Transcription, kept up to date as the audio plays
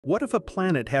What if a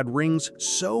planet had rings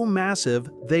so massive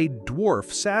they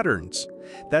dwarf Saturn's?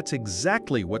 That's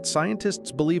exactly what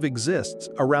scientists believe exists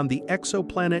around the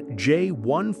exoplanet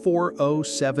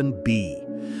J1407b.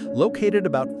 Located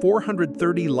about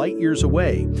 430 light-years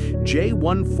away,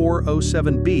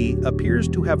 J1407b appears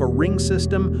to have a ring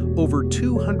system over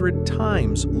 200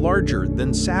 times larger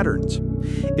than Saturn's.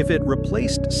 If it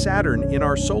replaced Saturn in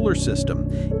our solar system,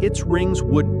 its rings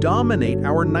would dominate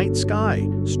our night sky,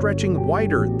 stretching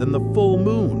wider than the full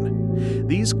moon.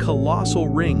 These colossal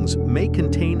rings may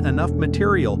contain enough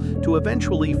material to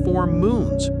eventually form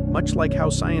moons, much like how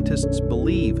scientists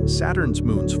believe Saturn's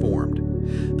moons formed.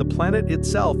 The planet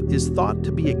itself is thought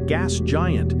to be a gas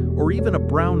giant or even a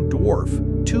brown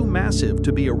dwarf, too massive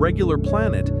to be a regular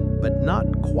planet, but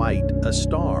not quite a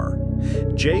star.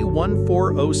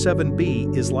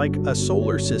 J1407b is like a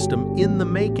solar system in the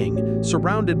making,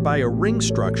 surrounded by a ring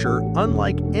structure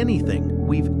unlike anything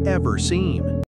we've ever seen.